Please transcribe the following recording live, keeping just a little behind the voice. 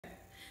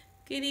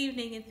Good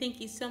evening, and thank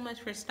you so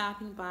much for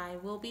stopping by.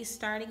 We'll be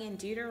starting in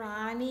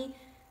Deuteronomy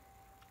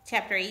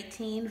chapter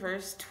 18,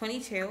 verse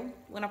 22.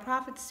 When a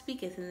prophet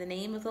speaketh in the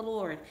name of the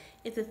Lord,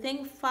 if the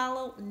thing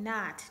follow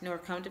not, nor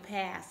come to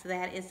pass,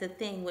 that is the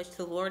thing which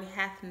the Lord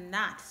hath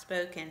not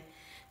spoken.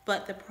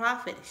 But the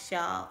prophet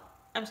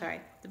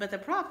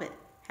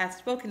hath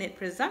spoken it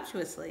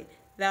presumptuously.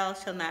 Thou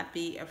shalt not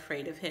be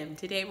afraid of him.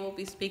 Today we'll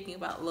be speaking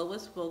about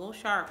Lois Vogel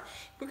Sharp.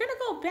 We're going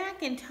to go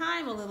back in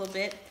time a little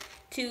bit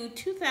to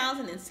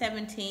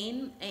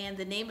 2017, and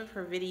the name of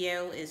her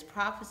video is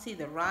Prophecy,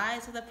 the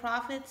Rise of the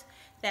Prophets.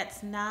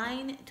 That's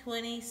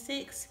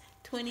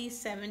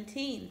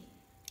 9/26/2017.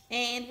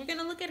 And we're going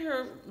to look at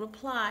her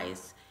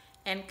replies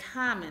and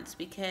comments,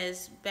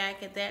 because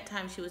back at that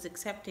time she was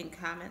accepting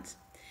comments.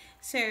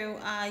 So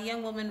a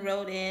young woman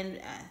wrote in,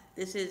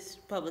 this is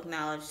public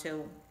knowledge,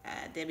 so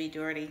Debbie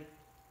Doherty,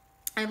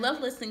 I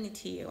love listening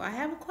to you. I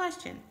have a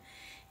question.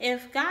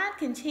 If God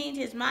can change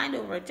his mind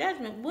over a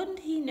judgment, wouldn't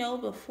he know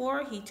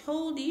before he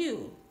told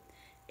you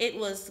it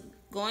was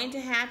going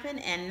to happen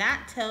and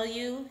not tell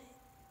you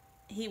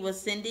he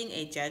was sending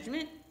a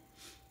judgment?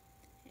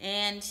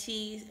 And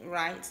she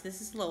writes, this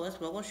is Lois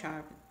Vogel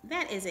Sharp,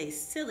 that is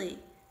silly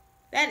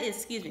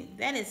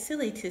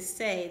to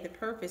say the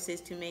purpose is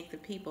to make the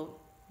people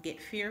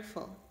get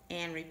fearful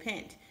and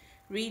repent.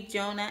 Read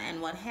Jonah and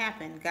what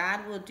happened.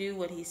 God will do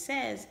what he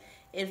says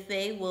if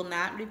they will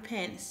not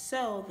repent.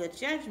 So the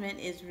judgment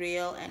is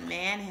real and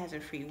man has a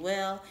free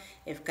will.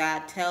 If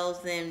God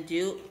tells them,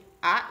 do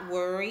not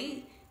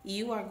worry,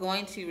 you are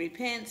going to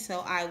repent,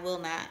 so I will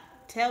not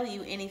tell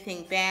you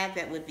anything bad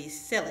that would be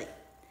silly.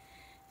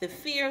 The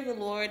fear of the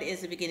Lord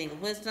is the beginning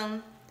of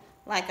wisdom.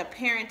 Like a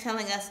parent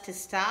telling us to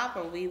stop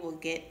or we will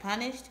get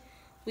punished.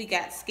 We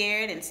got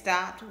scared and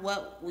stopped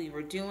what we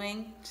were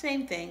doing.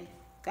 Same thing.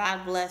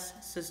 God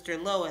bless Sister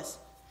Lois.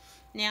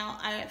 Now,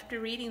 after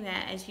reading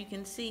that, as you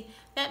can see,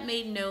 that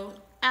made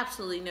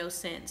absolutely no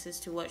sense as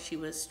to what she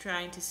was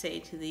trying to say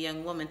to the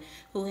young woman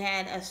who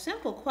had a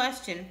simple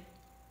question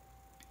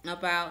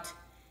about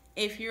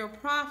if you're a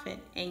prophet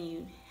and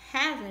you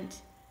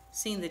haven't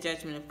seen the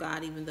judgment of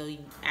God, even though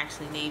you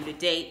actually named a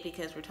date,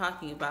 because we're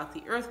talking about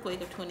the earthquake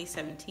of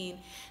 2017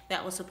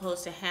 that was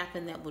supposed to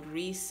happen, that would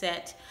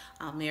reset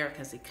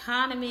America's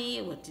economy.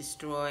 It would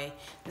destroy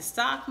the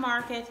stock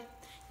market.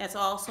 That's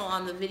also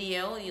on the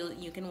video.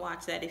 You can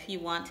watch that if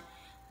you want.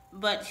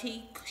 But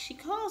she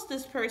calls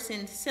this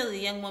person silly,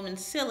 the young woman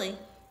silly,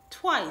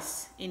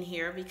 twice in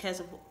here because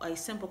of a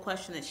simple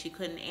question that she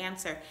couldn't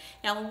answer.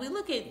 Now, when we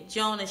look at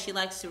Jonah, she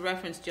likes to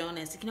reference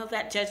Jonah as,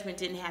 that judgment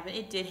didn't happen.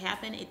 It did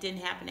happen. It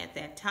didn't happen at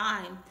that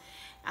time.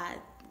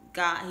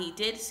 He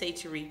did say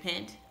to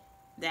repent.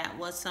 That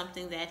was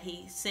something that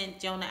he sent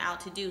Jonah out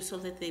to do so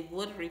that they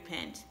would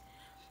repent.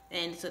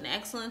 And it's an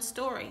excellent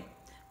story.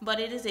 But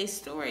it is a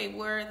story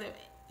where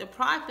the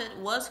prophet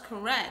was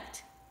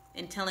correct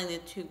in telling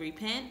them to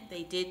repent.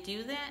 They did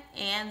do that,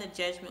 and the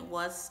judgment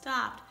was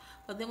stopped.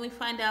 But then we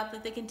find out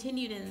that they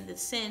continued in the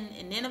sin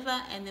in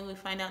Nineveh, and then we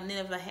find out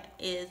Nineveh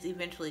is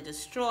eventually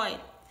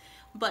destroyed.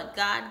 But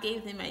God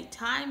gave them a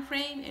time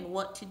frame and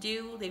what to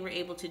do. They were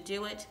able to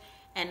do it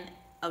and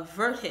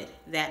averted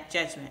that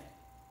judgment.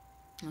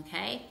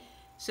 Okay?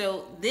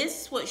 So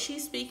this, what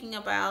she's speaking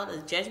about,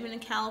 is judgment in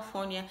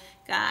California.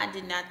 God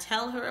did not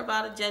tell her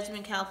about a judgment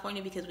in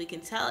California because we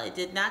can tell it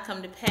did not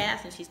come to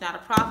pass, and she's not a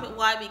prophet.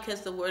 Why?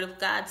 Because the word of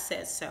God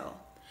says so.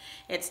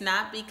 It's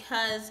not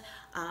because,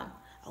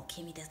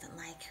 Kimmy doesn't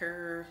like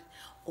her,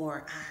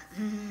 or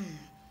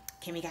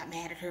Kimmy got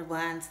mad at her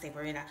once. They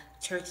were in a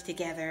church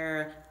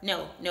together.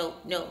 No.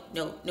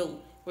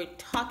 We're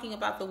talking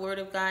about the word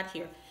of God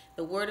here.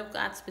 The word of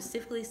God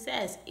specifically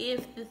says,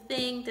 if the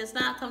thing does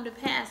not come to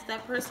pass,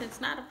 that person is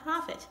not a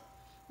prophet.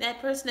 That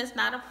person is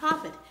not a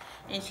prophet.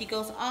 And she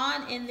goes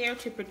on in there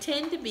to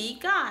pretend to be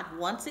God.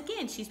 Once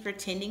again, she's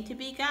pretending to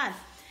be God.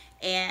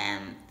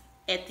 And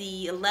at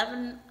the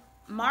 11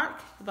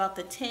 mark, about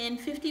the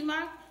 10:50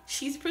 mark,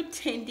 she's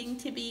pretending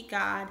to be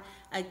God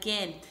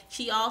again.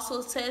 She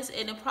also says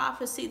in a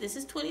prophecy, this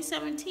is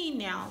 2017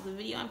 now, the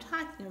video I'm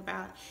talking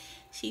about.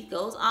 She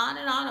goes on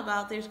and on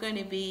about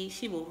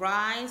she will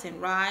rise and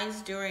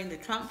rise during the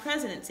Trump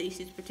presidency.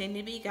 She's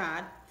pretending to be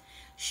God.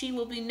 She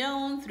will be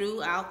known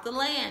throughout the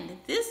land.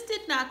 This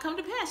did not come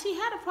to pass. She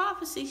had a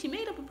prophecy. She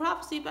made up a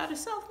prophecy about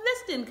herself.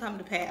 This didn't come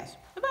to pass.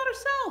 About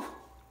herself.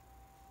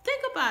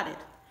 Think about it.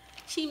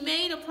 She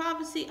made a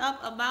prophecy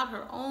up about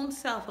her own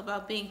self,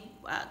 about being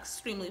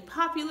extremely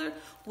popular,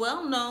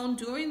 well-known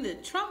during the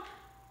Trump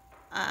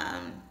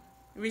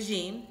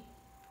regime,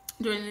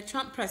 during the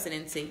Trump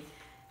presidency.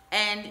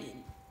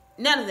 And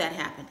none of that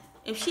happened.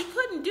 If she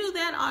couldn't do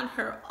that on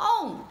her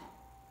own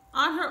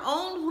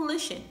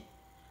volition,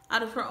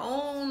 out of her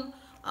own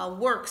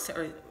works,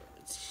 or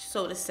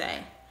so to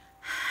say,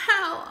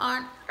 how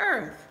on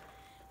earth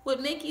would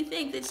make you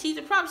think that she's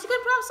a prophet? She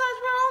couldn't prophesy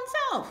for her own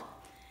self.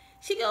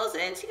 She goes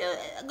on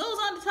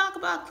to talk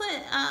about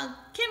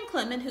Kim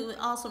Clement, who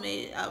also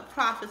made a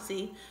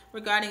prophecy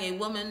regarding a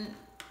woman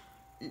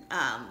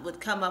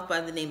would come up by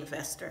the name of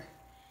Esther.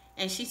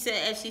 And she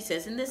said, as she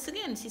says in this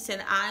again, she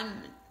said,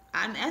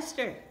 I'm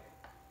Esther.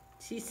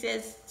 She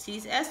says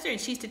she's Esther, and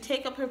she's to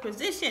take up her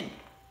position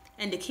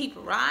and to keep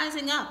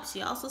rising up.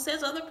 She also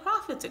says other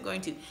prophets are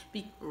going to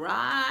be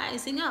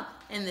rising up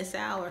in this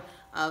hour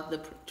of the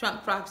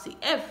Trump prophecy.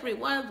 Every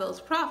one of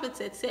those prophets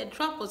that said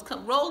Trump was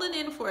rolling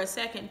in for a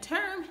second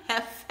term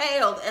have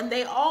failed, and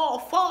they all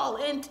fall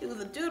into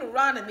the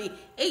Deuteronomy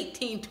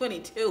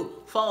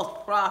 18:22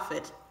 false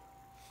prophet.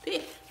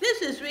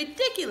 This is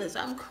ridiculous.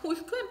 We're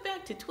going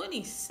back to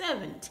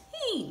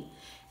 2017,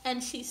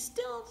 and she's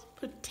still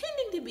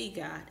pretending to be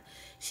God.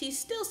 She's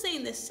still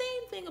saying the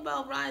same thing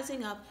about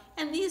rising up,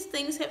 and these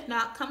things have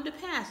not come to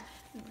pass.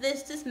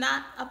 This is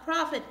not a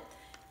prophet.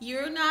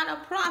 You're not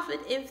a prophet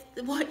if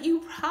what you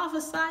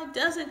prophesy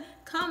doesn't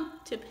come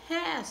to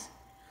pass.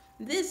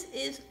 This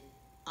is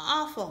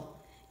awful.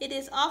 It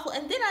is awful.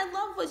 And then I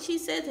love what she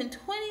says in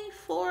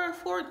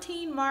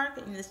 24:14, Mark,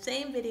 in the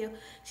same video.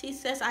 She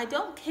says, I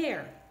don't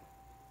care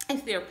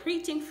if they're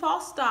preaching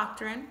false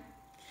doctrine,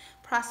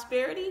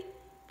 prosperity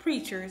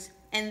preachers,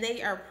 and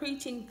they are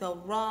preaching the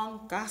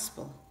wrong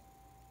gospel.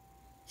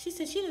 She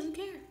said she doesn't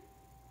care.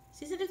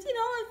 She said, if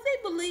they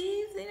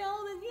believe, that,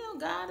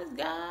 God is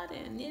God,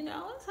 and,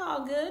 it's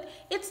all good.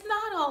 It's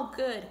not all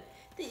good.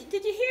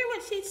 Did you hear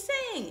what she's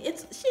saying? She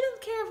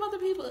doesn't care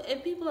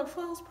if people are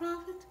false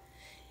prophets.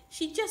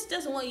 She just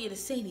doesn't want you to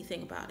say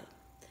anything about it.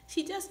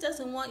 She just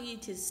doesn't want you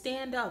to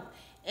stand up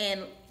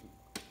and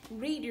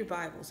read your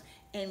Bibles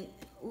and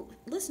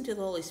listen to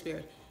the Holy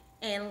Spirit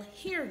and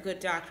hear good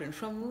doctrine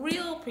from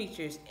real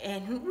preachers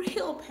and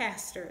real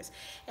pastors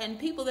and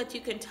people that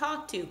you can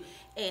talk to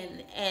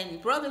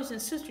and brothers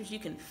and sisters you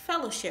can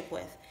fellowship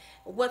with,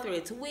 whether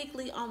it's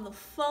weekly, on the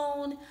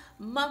phone,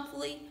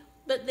 monthly.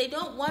 But they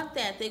don't want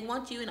that. They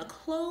want you in a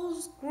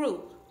closed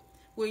group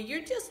where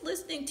you're just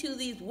listening to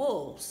these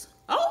wolves,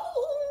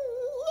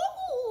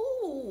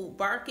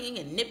 barking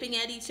and nipping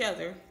at each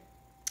other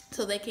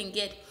so they can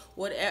get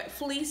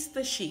fleece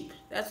the sheep.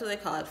 That's what they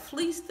call it,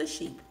 fleece the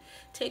sheep.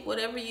 Take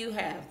whatever you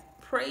have,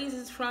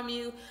 praises from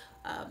you,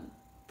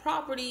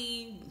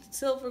 property,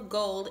 silver,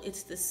 gold.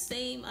 It's the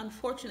same,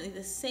 unfortunately,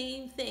 the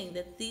same thing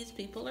that these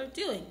people are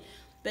doing.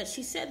 But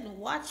she said,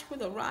 watch for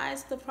the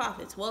rise of the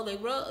prophets. Well,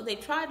 they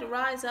tried to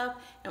rise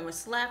up and were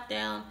slapped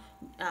down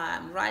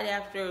right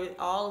after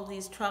all of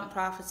these Trump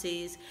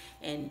prophecies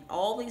and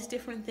all these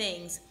different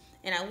things.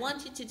 And I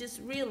want you to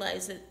just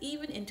realize that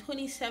even in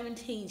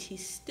 2017,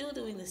 she's still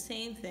doing the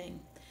same thing.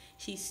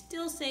 She's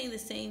still saying the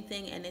same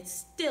thing, and it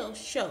still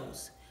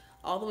shows.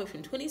 All the way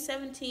from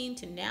 2017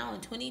 to now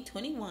in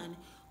 2021,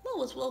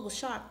 Lois Vogel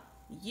Sharp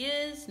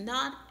is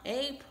not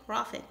a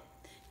prophet.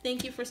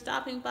 Thank you for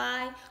stopping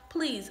by.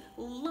 Please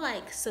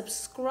like,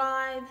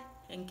 subscribe,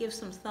 and give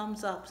some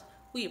thumbs up.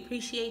 We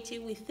appreciate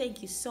you. We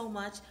thank you so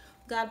much.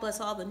 God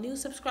bless all the new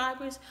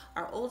subscribers,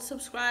 our old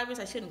subscribers.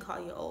 I shouldn't call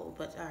you old,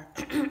 but our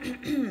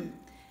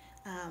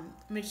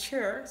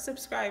mature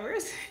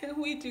subscribers.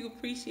 We do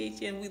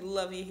appreciate you, and we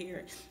love you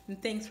here.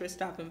 And thanks for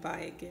stopping by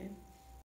again.